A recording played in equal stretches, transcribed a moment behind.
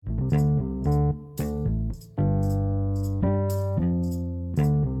Hey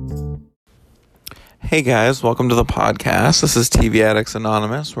guys, welcome to the podcast. This is TV Addicts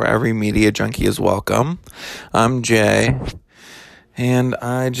Anonymous, where every media junkie is welcome. I'm Jay, and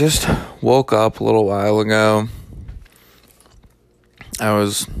I just woke up a little while ago. I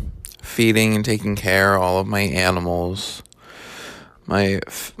was feeding and taking care of all of my animals.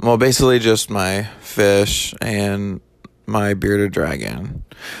 Basically just my fish and my bearded dragon,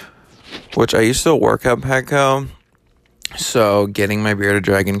 which I used to work at Petco. So getting my bearded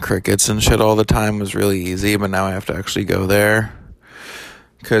dragon crickets and shit all the time was really easy, but now I have to actually go there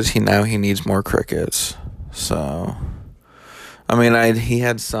because he needs more crickets. So, he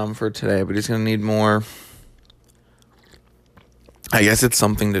had some for today, but he's gonna need more. I guess it's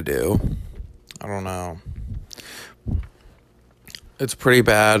something to do. I don't know. It's pretty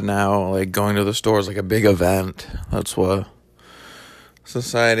bad now. Like going to the store is like a big event. That's what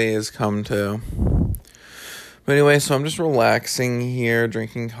society has come to. But anyway, so I'm just relaxing here,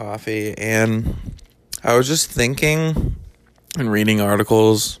 drinking coffee, and I was just thinking and reading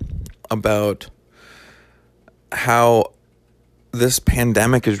articles about how this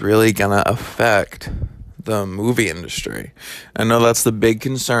pandemic is really gonna affect the movie industry. I know that's the big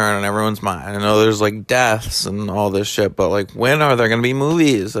concern in everyone's mind. I know there's like deaths and all this shit, but like when are there gonna be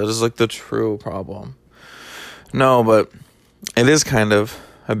movies? That is like the true problem. No, but it is kind of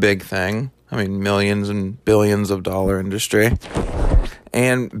a big thing. Millions and billions of dollar industry.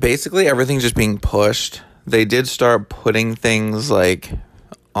 And basically everything's just being pushed. They did start putting things like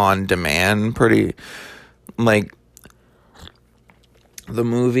on demand pretty, like the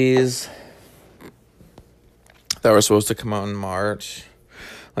movies that were supposed to come out in March,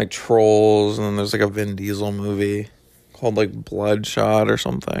 like Trolls, and then there's like a Vin Diesel movie called like Bloodshot or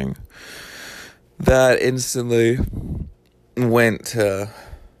something that instantly went to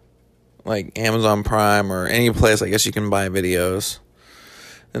like Amazon Prime or any place I guess you can buy videos.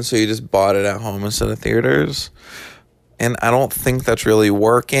 And so you just bought it at home instead of theaters. And I don't think that's really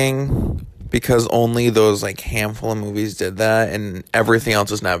working because only those like handful of movies did that, and everything else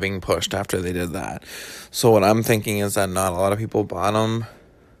is now being pushed after they did that. So what I'm thinking is that not a lot of people bought them.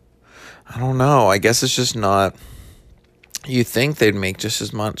 I don't know. I guess it's just not. You think they'd make just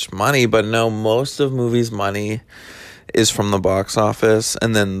as much money, but no, most of movies' money is from the box office,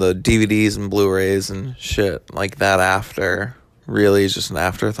 and then the DVDs and Blu-rays and shit like that after really is just an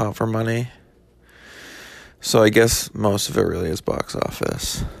afterthought for money. So I guess most of it really is box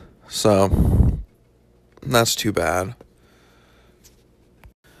office. So that's too bad.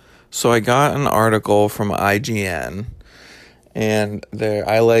 So I got an article from IGN, and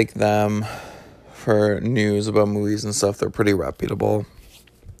I like them for news about movies and stuff. They're pretty reputable.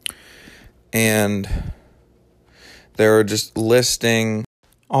 And they were just listing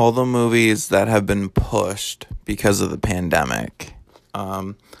all the movies that have been pushed because of the pandemic.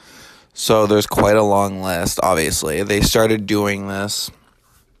 So there's quite a long list, obviously. They started doing this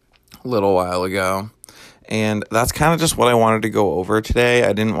a little while ago. And that's kind of just what I wanted to go over today.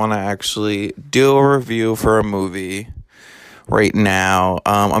 I didn't want to actually do a review for a movie right now.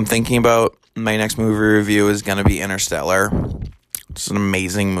 I'm thinking about my next movie review is going to be Interstellar. It's an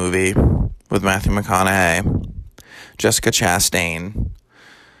amazing movie with Matthew McConaughey, Jessica Chastain,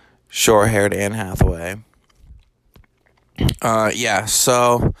 short-haired Anne Hathaway.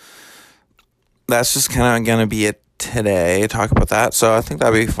 So that's just kind of going to be it today, talk about that. So I think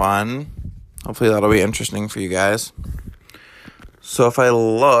that'll be fun. Hopefully that'll be interesting for you guys. So if I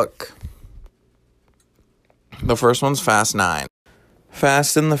look, the first one's Fast 9.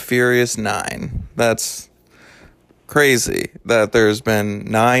 Fast and the Furious 9. That's crazy that there's been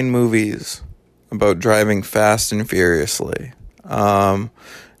 9 movies about driving fast and furiously.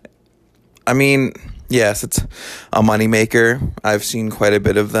 Yes, it's a moneymaker. I've seen quite a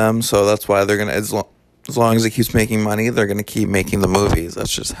bit of them, so that's why they're gonna, as long as it keeps making money, they're gonna keep making the movies.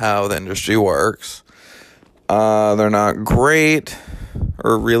 That's just how the industry works. They're not great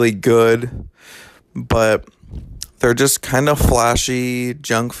or really good, but they're just kind of flashy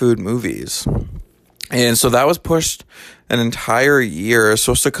junk food movies. And so that was pushed an entire year. It was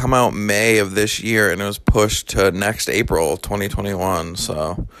supposed to come out May of this year, and it was pushed to next April 2021.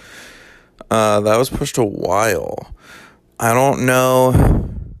 So that was pushed a while. I don't know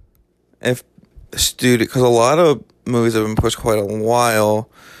if because a lot of movies have been pushed quite a while,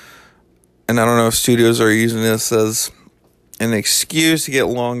 and I don't know if studios are using this as an excuse to get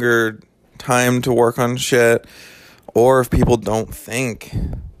longer time to work on shit, or if people don't think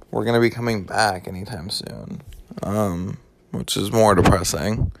we're going to be coming back anytime soon, which is more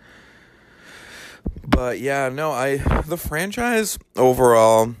depressing. But yeah, no, the franchise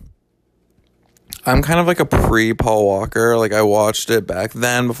overall I'm kind of like a pre-Paul Walker. Like, I watched it back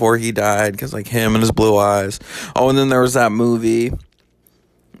then before he died because, like, him and his blue eyes. Oh, and then there was that movie,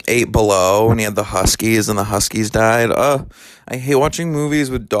 Eight Below, when he had the Huskies and the Huskies died. I hate watching movies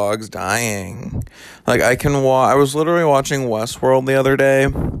with dogs dying. Like, I was literally watching Westworld the other day,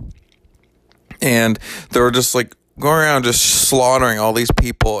 and they were just, like, going around just slaughtering all these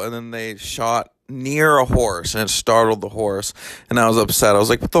people, and then they shot near a horse, and it startled the horse, and I was upset. I was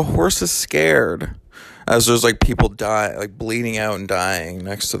like, but the horse is scared, as there's, like, people die, like, bleeding out and dying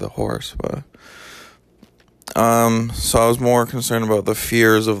next to the horse, but... So I was more concerned about the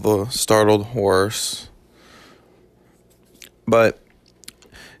fears of the startled horse. But,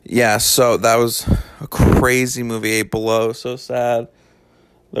 yeah, so that was a crazy movie, Eight Below, so sad.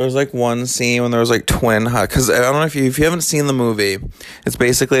 There was, like, one scene when there was, like, twin because I don't know if you haven't seen the movie, it's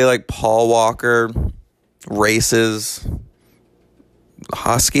basically, like, Paul Walker races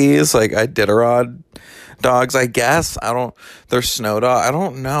huskies, like, Iditarod dogs, I guess. They're snow dog. I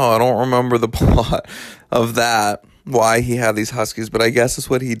don't know. I don't remember the plot of that, why he had these huskies, but I guess it's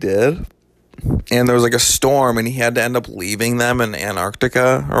what he did. And there was, like, a storm, and he had to end up leaving them in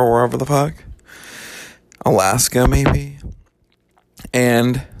Antarctica, or wherever the fuck. Alaska, maybe.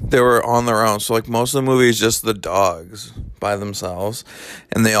 And they were on their own, so, like, most of the movie is just the dogs by themselves,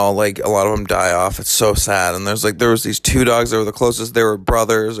 and they all, like, a lot of them die off. It's so sad. And there was these two dogs that were the closest. They were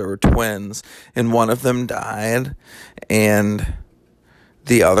brothers, or were twins, and one of them died, and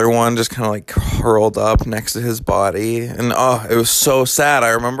the other one just kind of, like, curled up next to his body, and it was so sad. I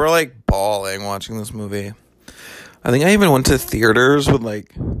remember, like, bawling watching this movie. I think I even went to theaters with,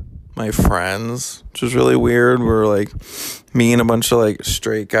 like, my friends, which was really weird. We were, like, me and a bunch of, like,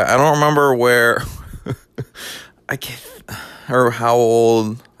 straight guys. I don't remember where or how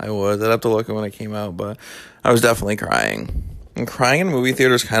old I was. I'd have to look at when it came out, but I was definitely crying. And crying in movie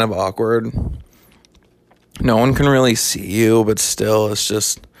theater is kind of awkward. No one can really see you, but still, it's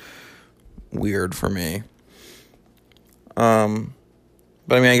just weird for me.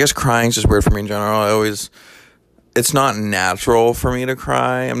 But I mean, I guess crying is just weird for me in general. It's not natural for me to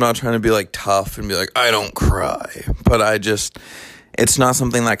cry. I'm not trying to be, like, tough and be like, I don't cry. But it's not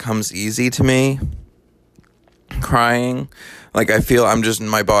something that comes easy to me, crying. Like, I feel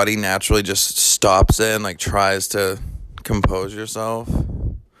my body naturally just stops it and, like, tries to compose yourself.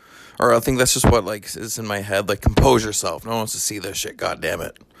 Or I think that's just what, like, is in my head. Like, compose yourself. No one wants to see this shit. God damn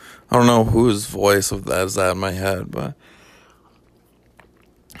it. I don't know whose voice of that is that in my head, but...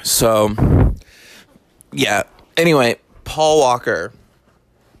 So, yeah. Anyway, Paul Walker.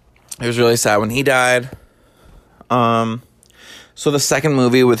 It was really sad when he died. So the second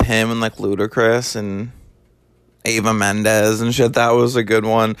movie with him and, like, Ludacris and Eva Mendes and shit, that was a good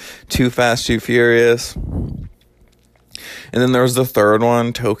one. Too Fast, Too Furious. And then there was the third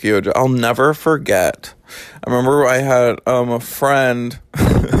one, Tokyo Drift. I'll never forget. I remember I had a friend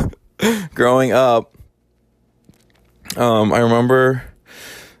growing up. I remember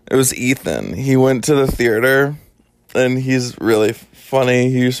it was Ethan. He went to the theater, and he's really funny.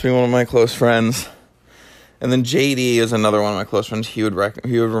 He used to be one of my close friends. And then JD is another one of my close friends. He would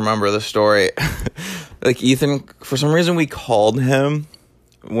remember the story. Like, Ethan, for some reason, we called him,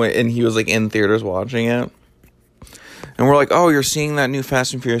 and he was, like, in theaters watching it. And we're like, oh, you're seeing that new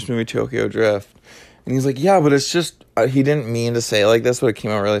Fast and Furious movie, Tokyo Drift. And he's like, yeah, but it's just, he didn't mean to say it like this, but it came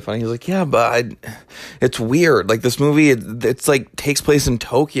out really funny. He's like, yeah, but it's weird. Like, this movie, it's like, takes place in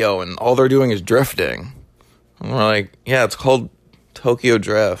Tokyo, and all they're doing is drifting. And we're like, yeah, it's called Tokyo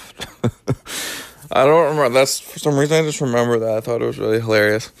Drift. I don't remember. For some reason, I just remember that. I thought it was really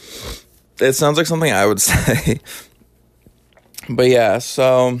hilarious. It sounds like something I would say. But yeah,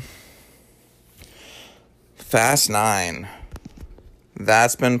 so... Fast 9.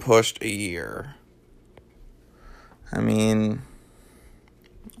 That's been pushed a year. I mean,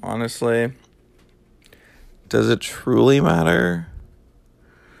 honestly, does it truly matter?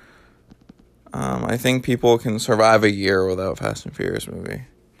 I think people can survive a year without Fast and Furious movie.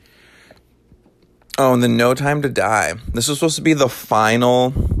 Oh, and then No Time to Die. This was supposed to be the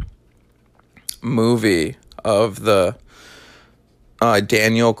final movie of the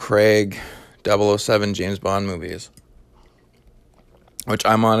Daniel Craig 007 James Bond movies, which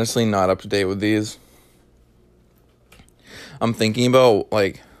I'm honestly not up to date with these. I'm thinking about,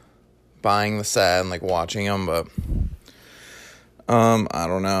 like, buying the set and, like, watching them, but I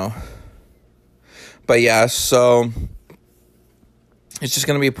don't know. But yeah, so it's just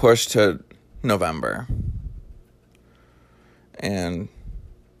gonna be pushed to November. And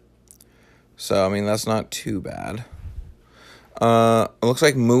so, I mean, that's not too bad. It looks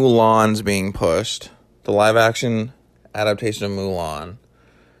like Mulan's being pushed. The live-action adaptation of Mulan,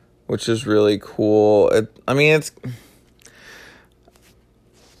 which is really cool. I'm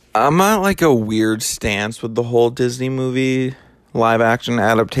at like a weird stance with the whole Disney movie live action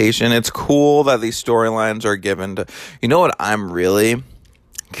adaptation. It's cool that these storylines are given to, you know what I'm really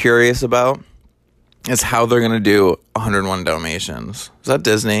curious about is how they're going to do 101 Dalmatians. Is that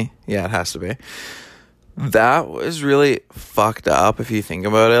Disney? Yeah, it has to be. That was really fucked up if you think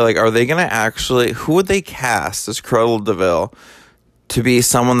about it. Like, are they going to actually, who would they cast as Cruella de Vil to be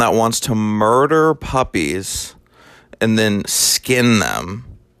someone that wants to murder puppies and then skin them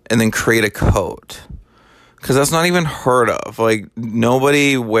and then create a coat? Because that's not even heard of. Like,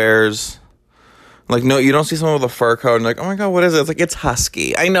 nobody wears, like, no, you don't see someone with a fur coat and like, oh my God, what is it? It's like, it's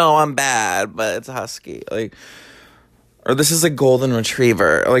husky. I know I'm bad, but it's a husky. Like, or this is a golden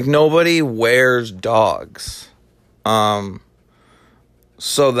retriever. Like, nobody wears dogs. So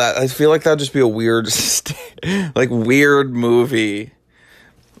that, I feel like that'd just be a weird, like, weird movie.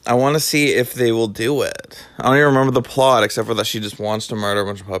 I want to see if they will do it. I don't even remember the plot, except for that she just wants to murder a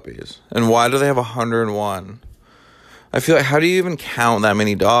bunch of puppies. And why do they have 101? I feel like, how do you even count that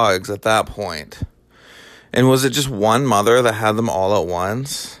many dogs at that point? And was it just one mother that had them all at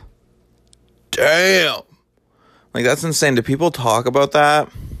once? Damn! Like, that's insane. Do people talk about that?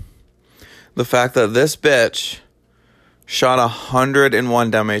 The fact that this bitch shot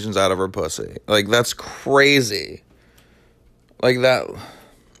 101 Dalmatians out of her pussy. Like, that's crazy. Like,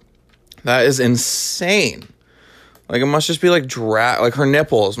 that is insane. Like, it must just be like like her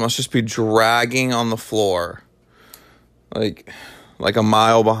nipples must just be dragging on the floor. Like a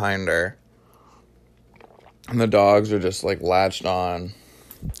mile behind her. And the dogs are just like latched on.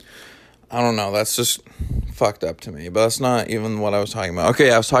 I don't know, that's just fucked up to me. But that's not even what I was talking about.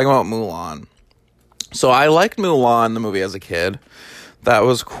 Okay, I was talking about Mulan. So I liked Mulan, the movie, as a kid. That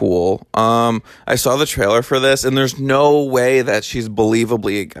was cool. I saw the trailer for this, and there's no way that she's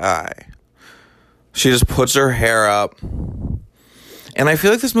believably a guy. She just puts her hair up. And I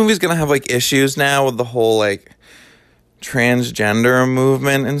feel like this movie's gonna have, like, issues now with the whole, like, transgender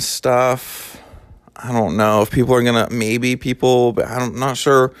movement and stuff. I don't know if people are gonna, maybe people, but I'm not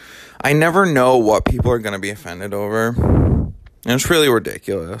sure. I never know what people are gonna be offended over. And it's really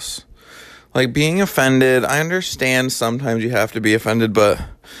ridiculous. Like, being offended, I understand sometimes you have to be offended, but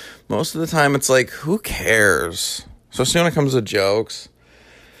most of the time it's like, who cares? Especially when it comes to jokes.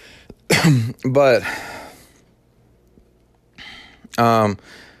 But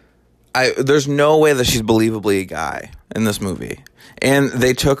there's no way that she's believably a guy in this movie. And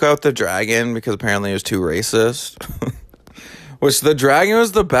they took out the dragon because apparently it was too racist. Which, the dragon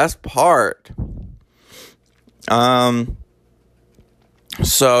was the best part.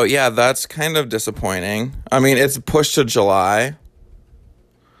 So, yeah, that's kind of disappointing. I mean, it's pushed to July.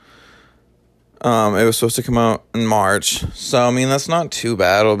 It was supposed to come out in March. So, I mean, that's not too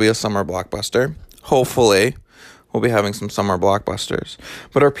bad. It'll be a summer blockbuster. Hopefully, we'll be having some summer blockbusters.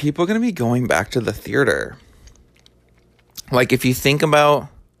 But are people going to be going back to the theater? Like, if you think about,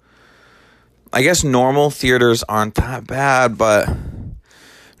 I guess normal theaters aren't that bad, but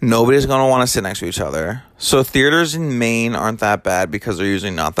nobody's going to want to sit next to each other. So theaters in Maine aren't that bad because they're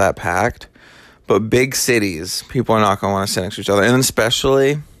usually not that packed. But big cities, people are not going to want to sit next to each other. And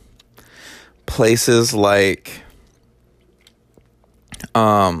especially places like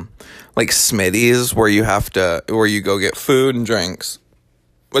Smitty's, where you go get food and drinks,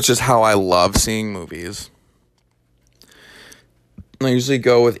 which is how I love seeing movies. I usually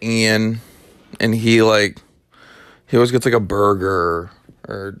go with Ian, and he always gets like a burger,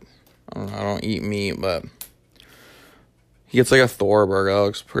 or I don't eat meat, but he gets like a Thor burger. That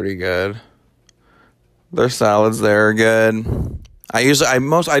looks pretty good. Their salads there are good. I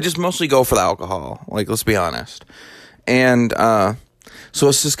just mostly go for the alcohol. Like, let's be honest. And so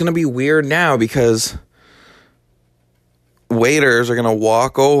it's just gonna be weird now because waiters are gonna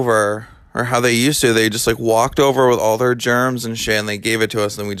walk over, or how they used to. They just like walked over with all their germs and shit, and they gave it to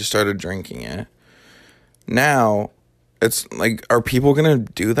us, and we just started drinking it. Now, it's like, are people gonna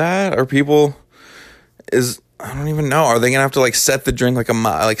do that? I don't even know. Are they gonna have to like set the drink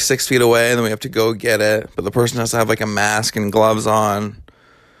like 6 feet away, and then we have to go get it? But the person has to have like a mask and gloves on.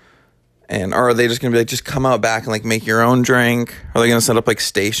 And or are they just gonna be like, just come out back and like make your own drink? Are they gonna set up like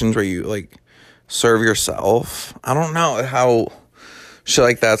stations where you like serve yourself? I don't know how shit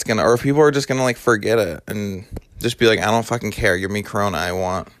like that's gonna, or if people are just gonna like forget it and just be like, I don't fucking care, give me Corona, I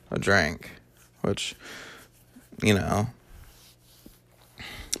want a drink. Which, you know,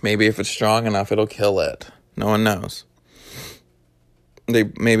 maybe if it's strong enough it'll kill it. No one knows.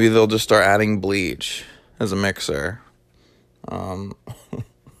 Maybe they'll just start adding bleach as a mixer.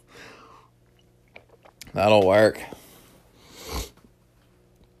 That'll work.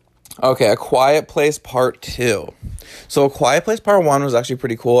 Okay, A Quiet Place Part 2. So A Quiet Place Part 1 was actually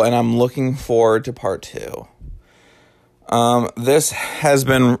pretty cool, and I'm looking forward to Part 2. This has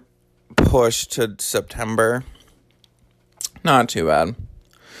been pushed to September. Not too bad.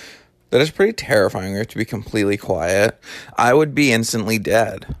 That is pretty terrifying. We have to be completely quiet. I would be instantly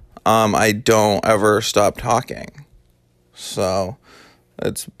dead. I don't ever stop talking. So,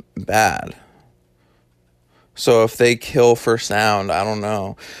 it's bad. So if they kill for sound, I don't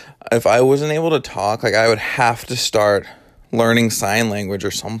know. If I wasn't able to talk, like, I would have to start learning sign language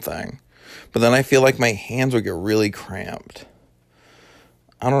or something. But then I feel like my hands would get really cramped.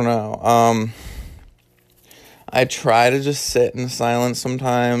 I don't know. I try to just sit in silence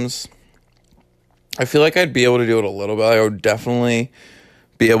sometimes. I feel like I'd be able to do it a little bit. I would definitely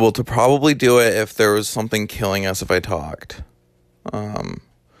be able to probably do it if there was something killing us if I talked.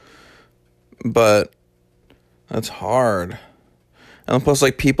 But that's hard. And plus,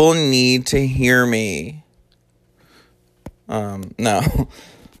 like, people need to hear me. No.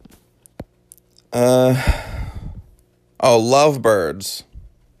 Oh, Lovebirds.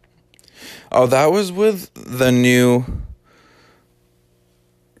 Oh, that was with the new,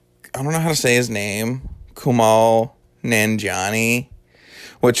 I don't know how to say his name, Kumail Nanjiani,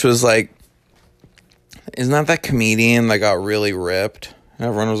 which was like, isn't that comedian that got really ripped? And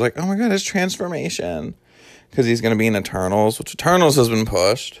everyone was like, oh my god, his transformation. Because he's going to be in Eternals, which Eternals has been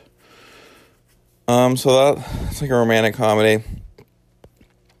pushed. So that's like a romantic comedy.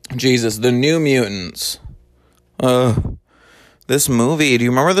 Jesus, The New Mutants. This movie, do you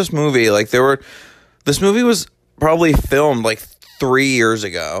remember this movie? Like, this movie was probably filmed like 3 years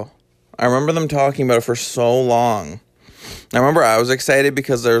ago. I remember them talking about it for so long. I remember I was excited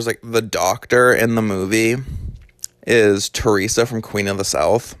because there's like the doctor in the movie is Teresa from Queen of the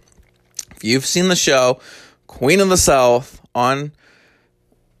South. If you've seen the show Queen of the South on,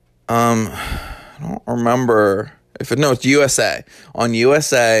 I don't remember it's USA. On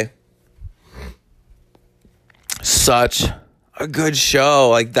USA, such a good show.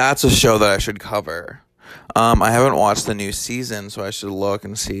 Like, that's a show that I should cover. I haven't watched the new season, so I should look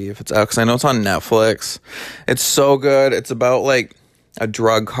and see if it's out, because I know it's on Netflix. It's so good. It's about, like, a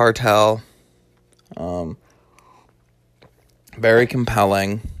drug cartel. Very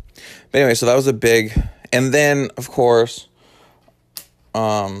compelling. But anyway, so that was a big... And then, of course,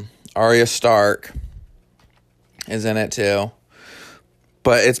 Arya Stark is in it, too.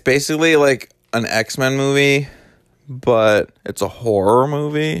 But it's basically, like, an X-Men movie, but it's a horror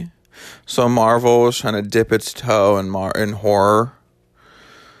movie. So Marvel was trying to dip its toe in horror.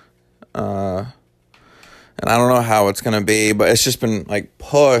 And I don't know how it's going to be, but it's just been, like,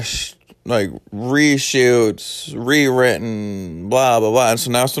 pushed, like, reshoots, rewritten, blah, blah, blah. And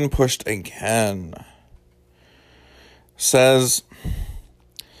so now it's been pushed again. Says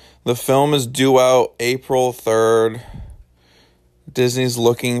the film is due out April 3rd. Disney's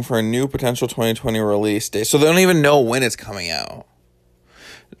looking for a new potential 2020 release date. So they don't even know when it's coming out.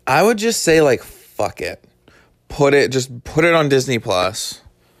 I would just say, like, fuck it. Put it on Disney Plus.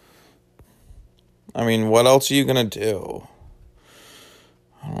 I mean, what else are you gonna do?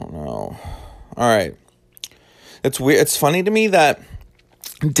 I don't know. All right. It's weird. It's funny to me that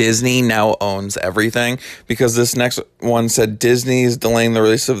Disney now owns everything, because this next one said Disney's delaying the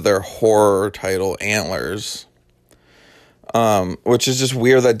release of their horror title, Antlers. Which is just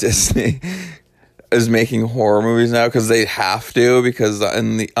weird that Disney is making horror movies now, because they have to, because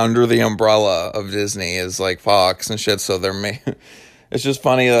under the umbrella of Disney is like Fox and shit, so it's just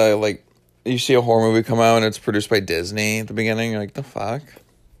funny that, like, you see a horror movie come out and it's produced by Disney at the beginning, you're like, the fuck?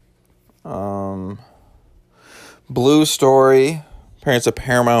 Blue Story. Apparently it's a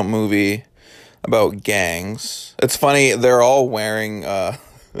Paramount movie about gangs. It's funny, they're all wearing, the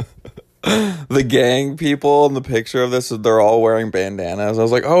gang people in the picture of this, they're all wearing bandanas. I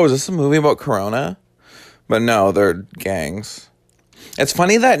was like, oh, is this a movie about Corona? But no, they're gangs. It's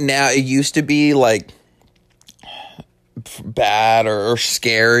funny that now, it used to be, like, bad or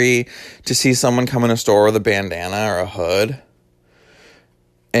scary to see someone come in a store with a bandana or a hood.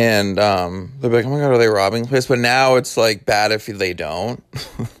 And they'll be like, oh my god, are they robbing the place? But now it's, like, bad if they don't.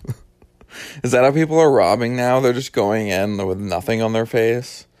 Is that how people are robbing now? They're just going in with nothing on their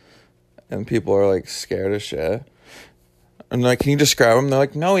face. And people are, like, scared as shit. And like, can you describe him? They're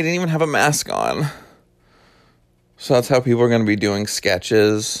like, no, he didn't even have a mask on. So that's how people are going to be doing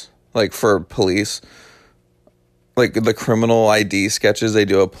sketches, like, for police. Like, the criminal ID sketches they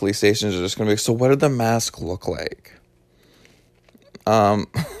do at police stations are just going to be, so what did the mask look like?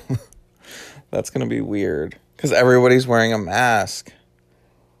 That's going to be weird, because everybody's wearing a mask.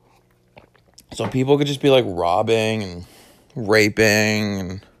 So people could just be, like, robbing and raping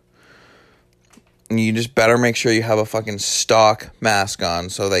and you just better make sure you have a fucking stock mask on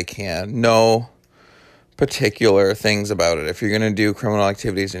so they can. No particular things about it. If you're going to do criminal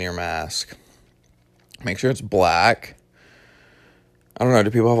activities in your mask, make sure it's black. I don't know,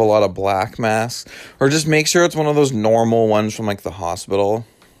 do people have a lot of black masks? Or just make sure it's one of those normal ones from, like, the hospital.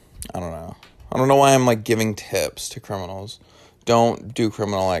 I don't know. I don't know why I'm, like, giving tips to criminals. Don't do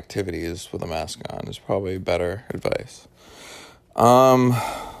criminal activities with a mask on. Is probably better advice.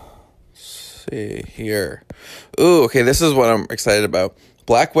 Let's see here. Ooh, okay, this is what I'm excited about.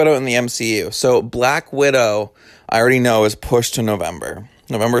 Black Widow in the MCU. So, Black Widow, I already know, is pushed to November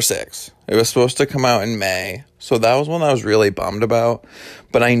 6th. It was supposed to come out in May. So, that was one I was really bummed about.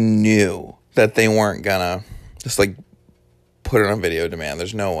 But I knew that they weren't gonna just, like, put it on video demand.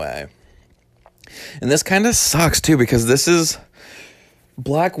 There's no way. And this kind of sucks, too, because this is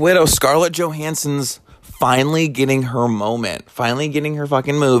Black Widow. Scarlett Johansson's finally getting her moment. Finally getting her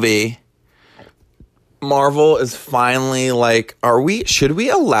fucking movie. Marvel is finally like, should we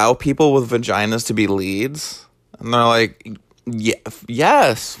allow people with vaginas to be leads? And they're like, yeah,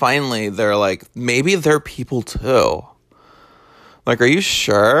 yes, finally. They're like, maybe they're people too. Like, are you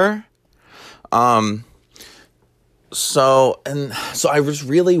sure? So I just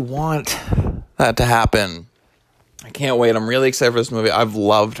really want that to happen. I can't wait. I'm really excited for this movie. I've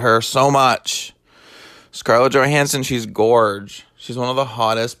loved her so much. Scarlett Johansson, she's gorge. She's one of the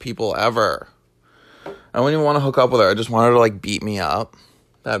hottest people ever. I wouldn't even want to hook up with her. I just want her to, like, beat me up.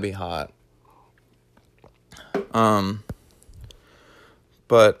 That'd be hot.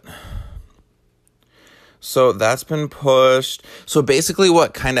 But, so that's been pushed. So basically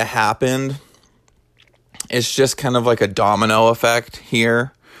what kind of happened is just kind of like a domino effect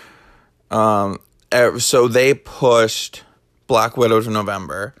here. So they pushed Black Widow to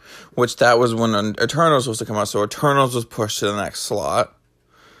November, which that was when Eternals was supposed to come out. So Eternals was pushed to the next slot,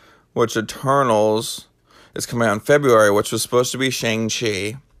 which Eternals is coming out in February, which was supposed to be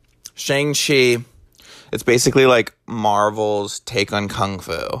Shang-Chi. Shang-Chi, it's basically like Marvel's take on Kung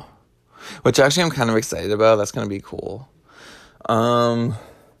Fu, which actually I'm kind of excited about. That's going to be cool. And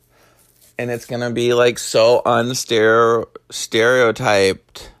it's going to be like so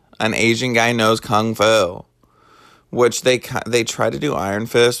stereotyped. An Asian guy knows Kung Fu, which they tried to do Iron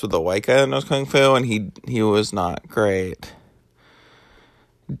Fist with a white guy that knows Kung Fu, and he was not great.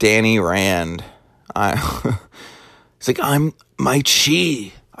 Danny Rand. It's like, my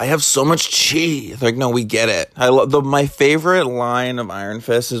chi. I have so much chi. They're like, no, we get it. My favorite line of Iron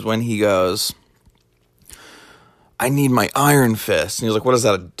Fist is when he goes, I need my Iron Fist. And he's like, what is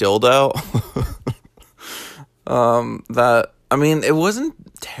that, a dildo? It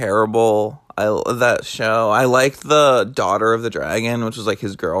wasn't terrible. That show. I liked the Daughter of the Dragon, which was like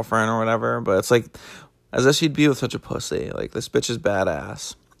his girlfriend or whatever. But it's like, as if she'd be with such a pussy. Like, this bitch is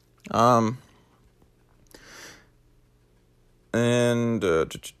badass.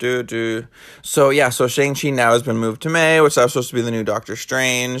 So Shang-Chi now has been moved to May, which was supposed to be the new Doctor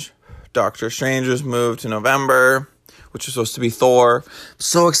Strange. Doctor Strange was moved to November, which was supposed to be Thor. I'm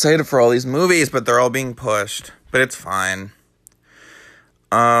so excited for all these movies, but they're all being pushed. But it's fine.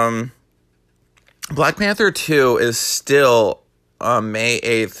 Black Panther 2 is still May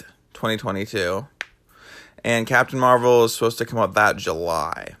 8th, 2022. And Captain Marvel is supposed to come out that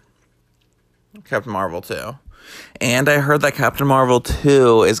July. Captain Marvel 2. And I heard that Captain Marvel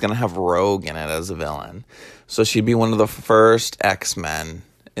 2 is going to have Rogue in it as a villain. So she'd be one of the first X-Men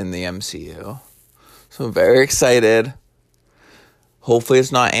in the MCU. So I'm very excited. Hopefully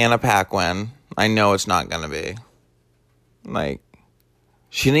it's not Anna Paquin. I know it's not going to be. Like,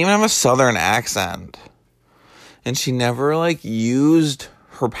 she didn't even have a southern accent. And she never, like, used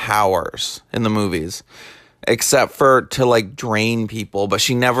her powers in the movies. Except for to, like, drain people. But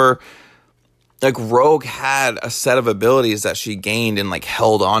she never... Like, Rogue had a set of abilities that she gained and, like,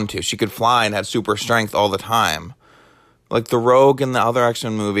 held on to. She could fly and had super strength all the time. Like, the Rogue in the other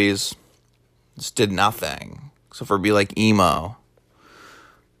X-Men movies just did nothing. Except for be, like, emo.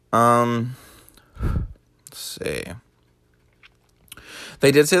 Let's see.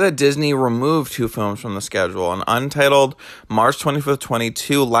 They did say that Disney removed 2 films from the schedule. An untitled March 25th,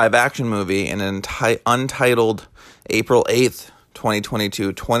 22 live-action movie and an untitled April 8th,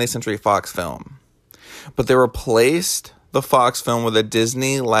 2022 20th Century Fox film. But they replaced the Fox film with a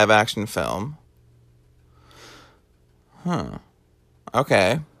Disney live-action film.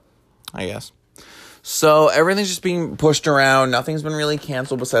 Okay. I guess. So everything's just being pushed around. Nothing's been really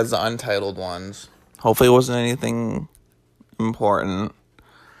canceled besides the untitled ones. Hopefully it wasn't anything important.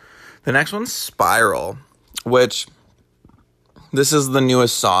 The next one's Spiral, which this is the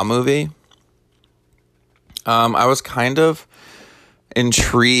newest Saw movie. I was kind of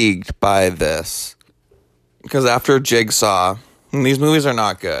intrigued by this. Because after Jigsaw, and these movies are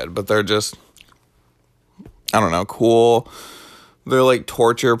not good, but they're just, I don't know, cool. They're like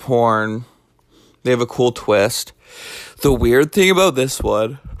torture porn. They have a cool twist. The weird thing about this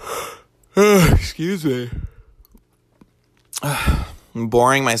one, excuse me. I'm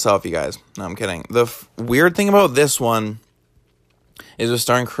boring myself, you guys. No, I'm kidding. The weird thing about this one is it was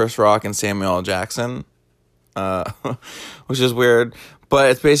starring Chris Rock and Samuel L. Jackson, which is weird.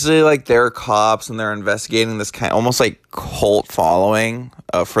 But it's basically like they're cops and they're investigating this kind, almost like cult following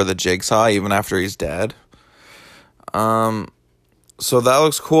for the Jigsaw, even after he's dead. So that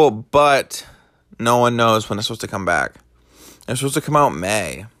looks cool, but no one knows when it's supposed to come back. It's supposed to come out in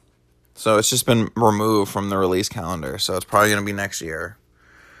May. So it's just been removed from the release calendar. So it's probably going to be next year.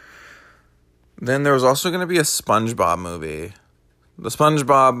 Then there was also going to be a SpongeBob movie. The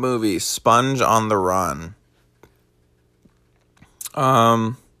SpongeBob movie, Sponge on the Run.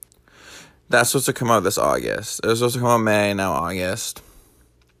 That's supposed to come out this August. It was supposed to come out May, now August.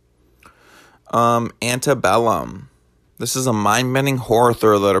 Antebellum. This is a mind-bending horror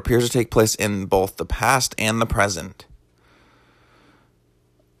thriller that appears to take place in both the past and the present.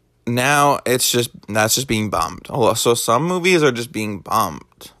 Now, that's just being bumped. So some movies are just being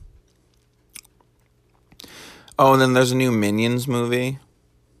bumped. Oh, and then there's a new Minions movie.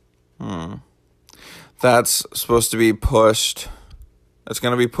 That's supposed to be pushed. It's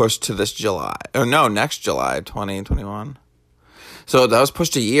going to be pushed to this July. Or no, next July, 2021. So that was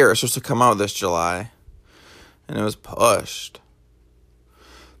pushed a year. It's supposed to come out this July. And it was pushed.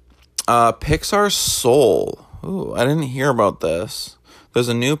 Pixar Soul. Ooh, I didn't hear about this. There's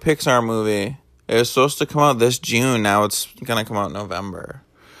a new Pixar movie. It was supposed to come out this June. Now it's going to come out in November.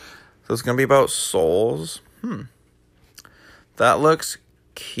 So it's going to be about souls. That looks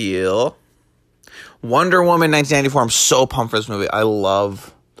cool. Wonder Woman 1994. I'm so pumped for this movie. I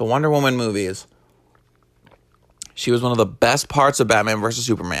love the Wonder Woman movies. She was one of the best parts of Batman vs.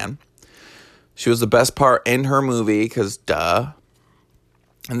 Superman. She was the best part in her movie, because duh.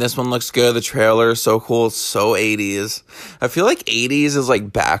 And this one looks good. The trailer is so cool. It's so 80s. I feel like 80s is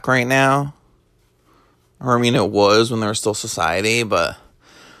like back right now. Or I mean it was when there was still Society, but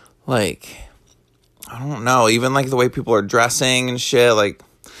like, I don't know. Even like the way people are dressing and shit, like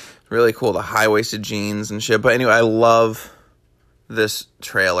really cool. The high-waisted jeans and shit. But anyway, I love this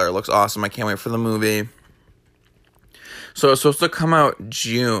trailer. It looks awesome. I can't wait for the movie. So it's supposed to come out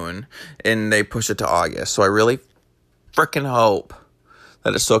June, and they push it to August. So I really freaking hope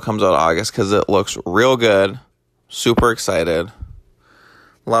that it still comes out August, because it looks real good. Super excited.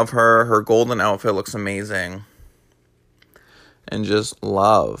 Love her. Her golden outfit looks amazing. And just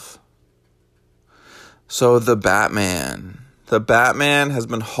love. So the Batman. The Batman has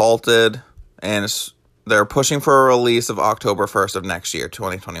been halted, and they're pushing for a release of October 1st of next year,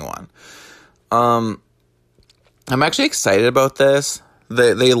 2021. I'm actually excited about this.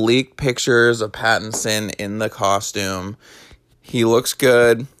 They leaked pictures of Pattinson in the costume. He looks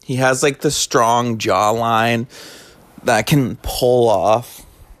good. He has like the strong jawline that can pull off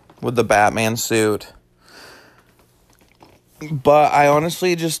with the Batman suit. But I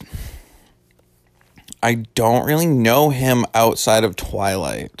honestly I don't really know him outside of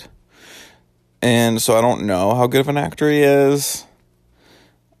Twilight. And so I don't know how good of an actor he is.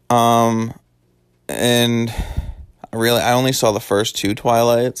 And I only saw the first two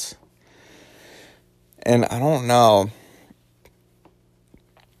Twilights. And I don't know.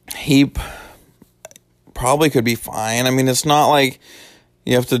 He probably could be fine. I mean, it's not like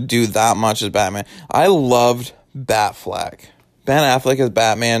you have to do that much as Batman. I loved Batfleck. Ben Affleck as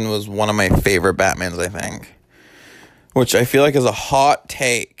Batman was one of my favorite Batmans, I think. Which I feel like is a hot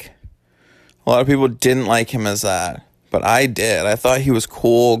take. A lot of people didn't like him as that. But I did. I thought he was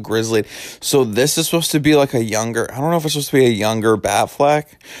cool, grizzly. So this is supposed to be like a younger... I don't know if it's supposed to be a younger Batfleck,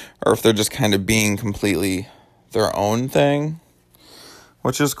 or if they're just kind of being completely their own thing,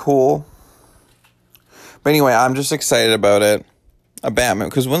 which is cool. But anyway, I'm just excited about it. A Batman.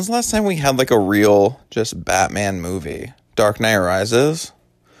 Because when's the last time we had like a real just Batman movie? Dark Knight Rises?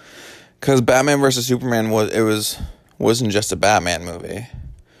 Because Batman vs. Superman wasn't just a Batman movie.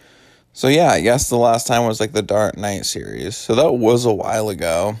 So yeah, I guess the last time was like the Dark Knight series. So that was a while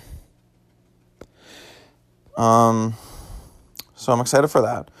ago. So I'm excited for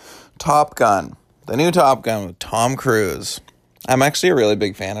that. Top Gun. The new Top Gun with Tom Cruise. I'm actually a really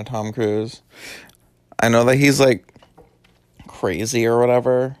big fan of Tom Cruise. I know that he's like crazy or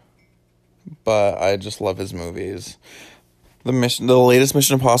whatever, but I just love his movies. The latest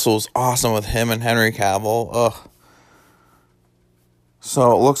Mission Impossible was awesome with him and Henry Cavill. Ugh.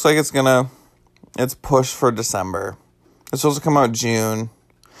 So it looks like it's pushed for December. It's supposed to come out June.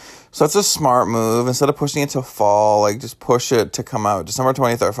 So that's a smart move. Instead of pushing it to fall, like just push it to come out December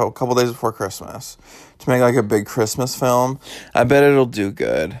 23rd, a couple days before Christmas, to make like a big Christmas film. I bet it'll do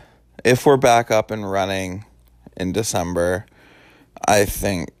good. If we're back up and running in December, I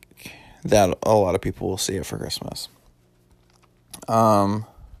think that a lot of people will see it for Christmas. That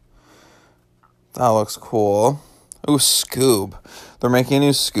looks cool. Ooh, Scoob. They're making a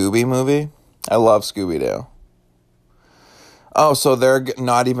new Scooby movie. I love Scooby-Doo. Oh, so they're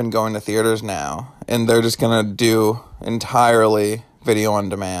not even going to theaters now, and they're just going to do entirely video on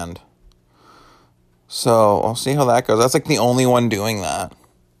demand. So, I'll see how that goes. That's like the only one doing that.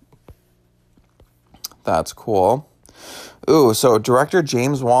 That's cool. Ooh, so director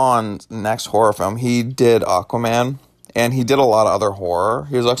James Wan's next horror film, he did Aquaman, and he did a lot of other horror.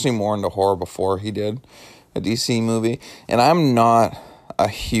 He was actually more into horror before he did a DC movie, and I'm not a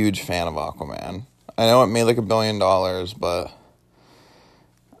huge fan of Aquaman. I know it made like $1 billion, but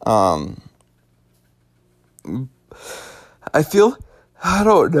I feel, I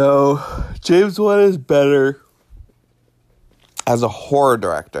don't know, James Wan is better as a horror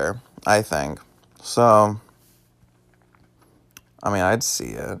director, I think. So, I mean, I'd see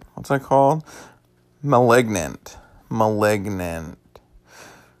it. What's that called? Malignant.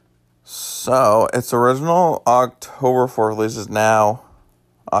 So, its original October 4th release is now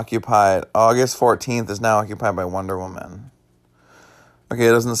occupied. August 14th is now occupied by Wonder Woman. Okay,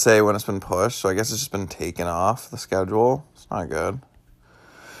 it doesn't say when it's been pushed, so I guess it's just been taken off the schedule. It's not good.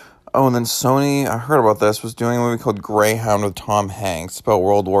 Oh, and then Sony, I heard about this, was doing a movie called Greyhound with Tom Hanks about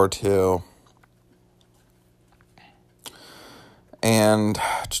World War II. And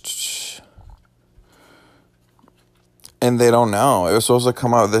they don't know. It was supposed to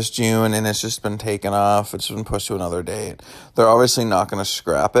come out this June, and it's just been taken off. It's been pushed to another date. They're obviously not going to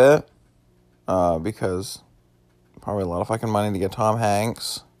scrap it, because probably a lot of fucking money to get Tom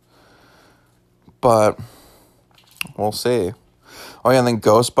Hanks. But we'll see. Oh, yeah, and then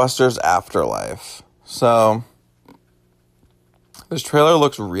Ghostbusters Afterlife. So this trailer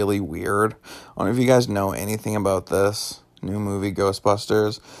looks really weird. I don't know if you guys know anything about this new movie,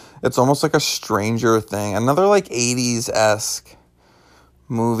 Ghostbusters. It's almost like a Stranger Thing. Another, like, 80s-esque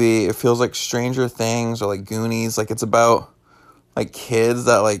movie. It feels like Stranger Things or, like, Goonies. Like, it's about, like, kids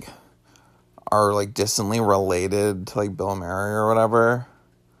that, like, are, like, distantly related to, like, Bill Murray or whatever.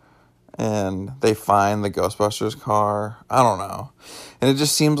 And they find the Ghostbusters car. I don't know. And it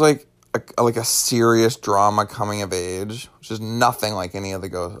just seems like a serious drama coming of age, which is nothing like any of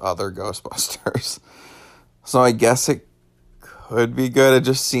the other Ghostbusters. So I guess it could be good. It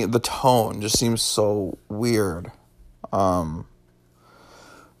just seems, the tone just seems so weird. That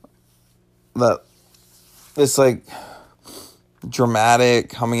it's like dramatic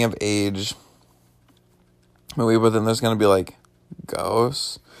coming of age movie, but then there's gonna be like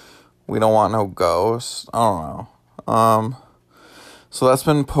ghosts. We don't want no ghosts. I don't know. So that's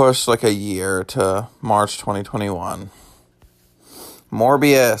been pushed like a year to March 2021.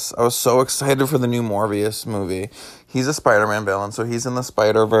 Morbius. I was so excited for the new Morbius movie. He's a Spider-Man villain, so he's in the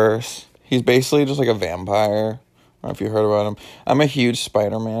Spider-Verse. He's basically just like a vampire. I don't know if you heard about him. I'm a huge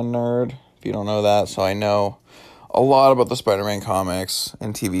Spider-Man nerd, if you don't know that, so I know a lot about the Spider-Man comics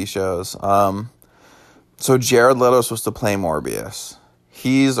and TV shows. So Jared Leto is supposed to play Morbius.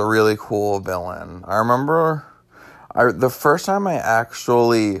 He's a really cool villain. I remember the first time I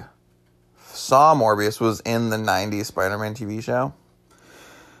actually saw Morbius was in the 90s Spider-Man TV show.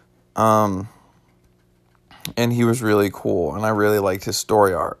 And he was really cool, and I really liked his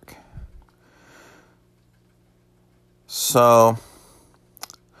story arc. So,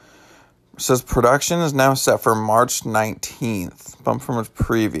 it says production is now set for March 19th, bumped from its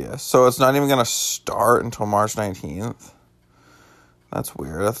previous. So it's not even going to start until March 19th. That's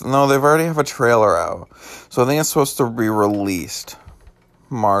weird. No, they've already have a trailer out. So I think it's supposed to be released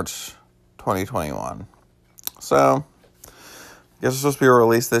March 2021. So, I guess it's supposed to be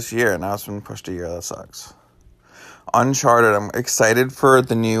released this year. Now it's been pushed a year. That sucks. Uncharted. I'm excited for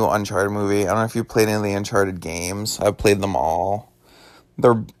the new Uncharted movie. I don't know if you played any of the Uncharted games. I've played them all.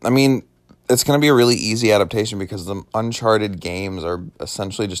 It's going to be a really easy adaptation because the Uncharted games are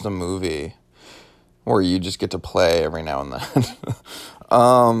essentially just a movie where you just get to play every now and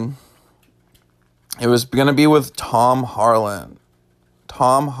then. It was going to be with Tom Holland.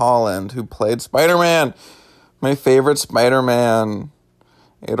 Tom Holland, who played Spider-Man. My favorite Spider-Man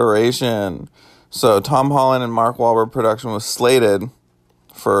iteration. So Tom Holland and Mark Wahlberg production was slated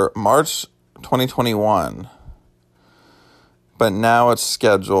for March 2021. But now it's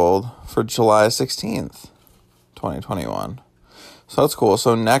scheduled for July 16th, 2021. So that's cool.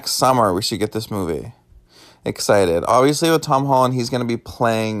 So next summer we should get this movie. excited. Obviously, with Tom Holland, he's going to be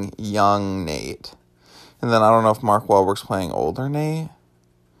playing young Nate. And then I don't know if Mark Wahlberg's playing older Nate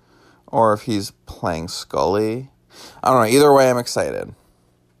or if he's playing Scully. I don't know. Either way, I'm excited.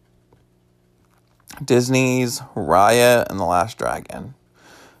 Disney's Raya and the Last Dragon.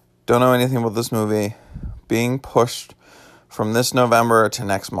 Don't know anything about this movie. Being pushed from this November to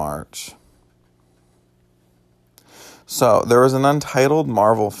next March. So, there was an untitled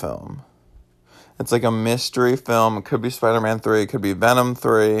Marvel film. It's like a mystery film. It could be Spider-Man 3. It could be Venom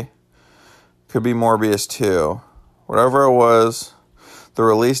 3. Could be Morbius 2. Whatever it was, the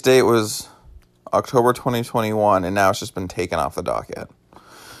release date was October 2021, and now it's just been taken off the docket.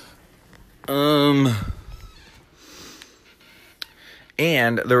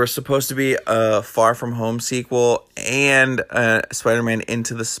 And there was supposed to be a Far From Home sequel and a Spider-Man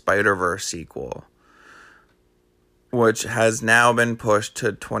Into the Spider-Verse sequel, which has now been pushed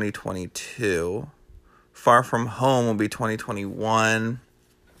to 2022. Far From Home will be 2021.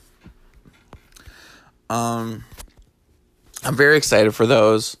 I'm very excited for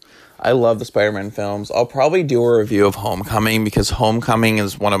those. I love the Spider-Man films. I'll probably do a review of Homecoming because Homecoming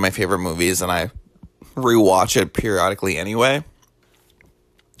is one of my favorite movies and I rewatch it periodically anyway.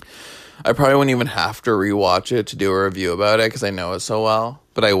 I probably wouldn't even have to rewatch it to do a review about it because I know it so well,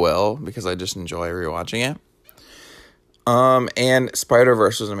 but I will because I just enjoy rewatching it. And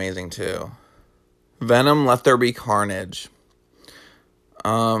Spider-Verse was amazing too. Venom, Let There Be Carnage.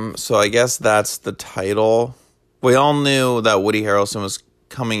 So I guess that's the title. We all knew that Woody Harrelson was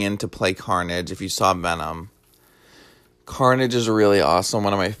coming in to play Carnage if you saw Venom. Carnage is really awesome.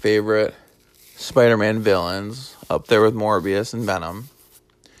 One of my favorite Spider-Man villains. Up there with Morbius and Venom.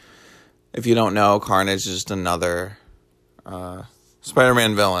 If you don't know, Carnage is just another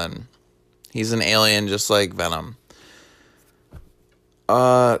Spider-Man villain. He's an alien just like Venom.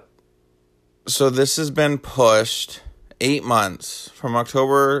 So this has been pushed 8 months from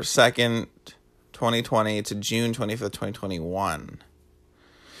October 2nd, 2020 to June 25th, 2021.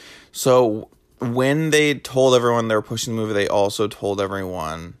 So when they told everyone they were pushing the movie, they also told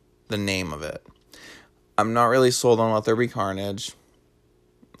everyone the name of it. I'm not really sold on Let There Be Carnage.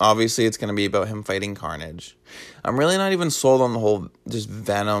 Obviously, it's going to be about him fighting Carnage. I'm really not even sold on the whole just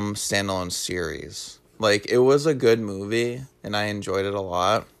Venom standalone series. Like, it was a good movie, and I enjoyed it a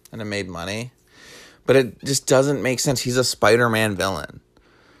lot, and it made money. But it just doesn't make sense. He's a Spider-Man villain.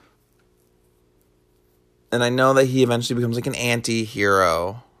 And I know that he eventually becomes like an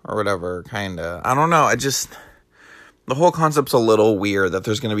anti-hero or whatever, kind of. I don't know. The whole concept's a little weird that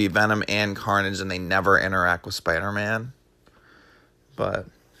there's going to be Venom and Carnage and they never interact with Spider-Man. But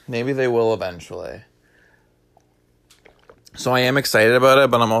maybe they will eventually. So I am excited about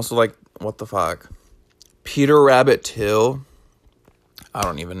it, but I'm also like, what the fuck? Peter Rabbit 2? I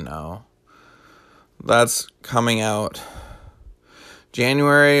don't even know. That's coming out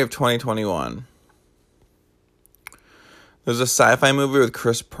January of 2021. There's a sci-fi movie with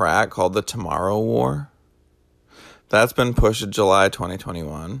Chris Pratt called The Tomorrow War. That's been pushed to July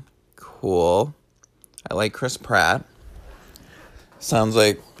 2021. Cool. I like Chris Pratt. Sounds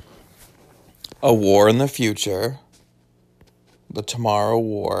like a war in the future. The Tomorrow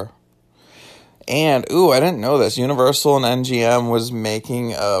War. And, I didn't know this. Universal and MGM was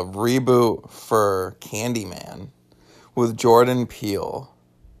making a reboot for Candyman with Jordan Peele.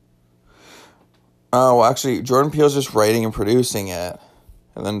 Oh, well, actually, Jordan Peele's just writing and producing it.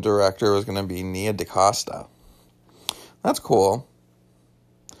 And then director was going to be Nia DaCosta. That's cool.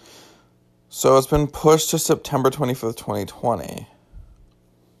 So it's been pushed to September 25th, 2020.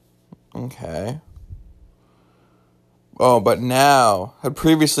 Okay. Oh, but now, had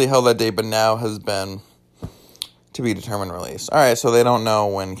previously held that date, but now has been to be determined release. Alright, so they don't know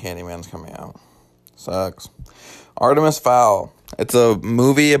when Candyman's coming out. Sucks. Artemis Fowl. It's a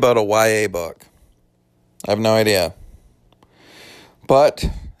movie about a YA book. I have no idea. But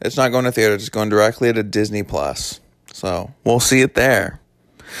it's not going to theater, it's going directly to Disney Plus. So we'll see it there.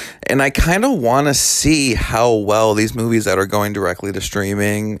 And I kind of want to see how well these movies that are going directly to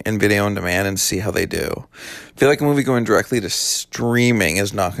streaming and video on demand and see how they do. I feel like a movie going directly to streaming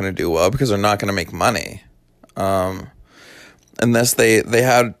is not going to do well because they're not going to make money. Unless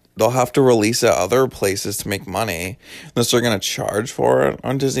they'll have to release it other places to make money. Unless they're going to charge for it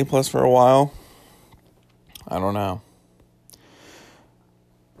on Disney Plus for a while. I don't know.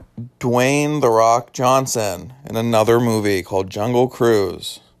 Dwayne "The Rock" Johnson in another movie called Jungle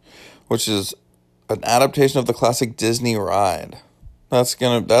Cruise, which is an adaptation of the classic Disney ride. That's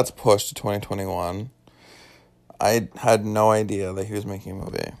pushed to 2021. I had no idea that he was making a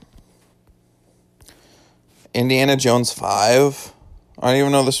movie. Indiana Jones 5? I didn't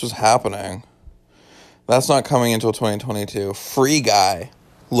even know this was happening. That's not coming until 2022. Free Guy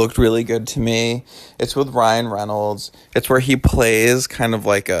looked really good to me. It's with Ryan Reynolds. It's where he plays kind of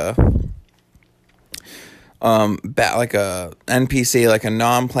like a like a NPC, like a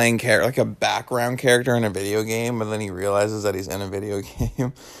non-playing character, like a background character in a video game, but then he realizes that he's in a video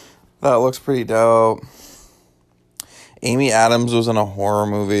game. That looks pretty dope. Amy Adams was in a horror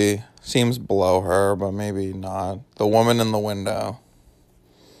movie. Seems below her, but maybe not. The Woman in the Window.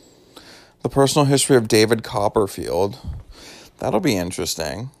 The Personal History of David Copperfield. That'll be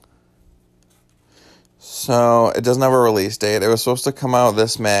interesting. So, it doesn't have a release date. It was supposed to come out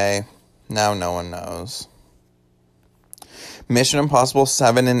this May. Now no one knows. Mission Impossible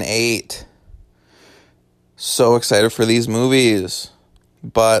 7 and 8. So excited for these movies.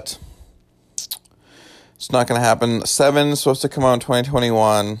 But it's not going to happen. 7 is supposed to come out in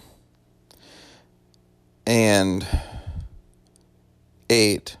 2021. And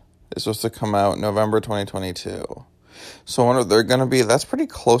 8 is supposed to come out November 2022. So I wonder, they're going to be, that's pretty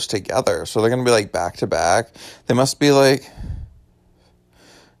close together. So they're going to be like back to back. They must be like,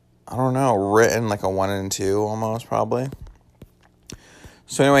 I don't know, written like a 1 and 2 almost probably.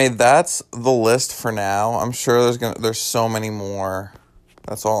 So anyway, that's the list for now. I'm sure there's so many more.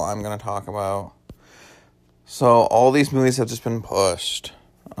 That's all I'm going to talk about. So all these movies have just been pushed.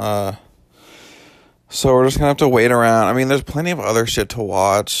 So we're just going to have to wait around. I mean, there's plenty of other shit to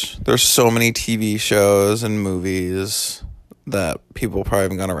watch. There's so many TV shows and movies that people probably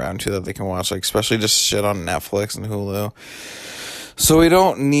haven't gone around to that they can watch, like especially just shit on Netflix and Hulu. So we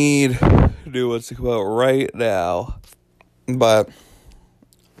don't need to do what's to come out right now. But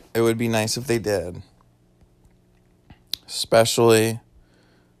it would be nice if they did. Especially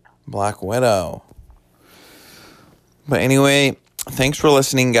Black Widow. But anyway, thanks for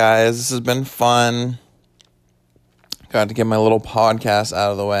listening, guys. This has been fun. Got to get my little podcast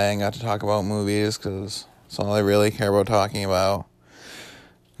out of the way and got to talk about movies because that's all I really care about talking about.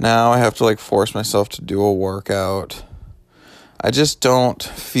 Now I have to force myself to do a workout. I just don't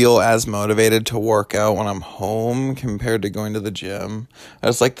feel as motivated to work out when I'm home compared to going to the gym. I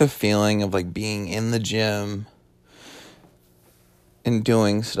just like the feeling of being in the gym and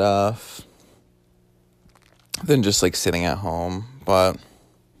doing stuff than just sitting at home. But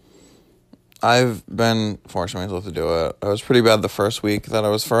I've been forcing myself to do it. I was pretty bad the first week that I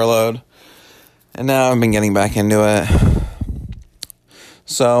was furloughed, and now I've been getting back into it.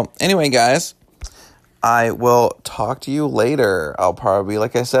 So anyway, guys, I will talk to you later. I'll probably,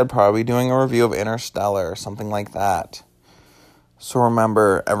 like I said, doing a review of Interstellar or something like that. So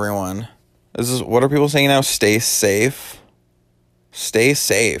remember, everyone, what are people saying now? Stay safe. Stay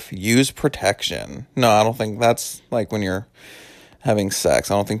safe. Use protection. No, I don't think that's when you're having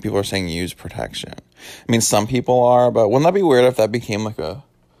sex. I don't think people are saying use protection. I mean, some people are, but wouldn't that be weird if that became a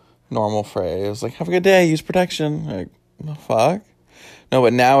normal phrase? Have a good day, use protection. The fuck? No,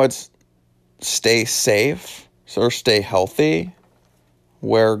 but now it's stay safe or stay healthy.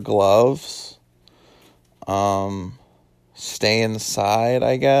 Wear gloves. Stay inside,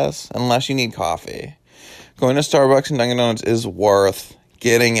 I guess, unless you need coffee. Going to Starbucks and Dunkin' Donuts is worth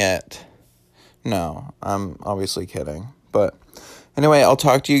getting it. No, I'm obviously kidding. But anyway, I'll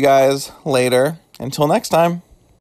talk to you guys later. Until next time.